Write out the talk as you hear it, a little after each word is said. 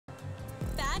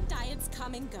benefits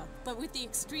come and go, but with the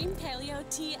Extreme Paleo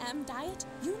TM diet,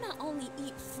 you not only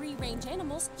eat free-range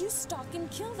animals, you stalk and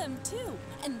kill them too.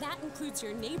 And that includes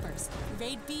your neighbors.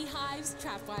 Raid beehives,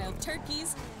 trap wild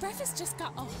turkeys. Breakfast just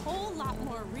got a whole lot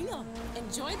more real.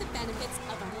 Enjoy the benefits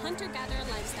of a hunter-gatherer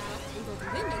lifestyle in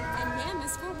both women and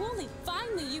mammals for woolly.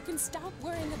 Finally, you can stop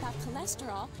worrying about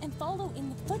cholesterol and follow in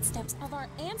the footsteps of our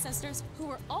ancestors who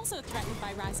were also threatened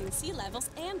by rising sea levels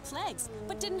and plagues,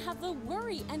 but didn't have the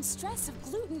worry and stress of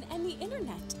gluten and the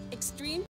internet. Extreme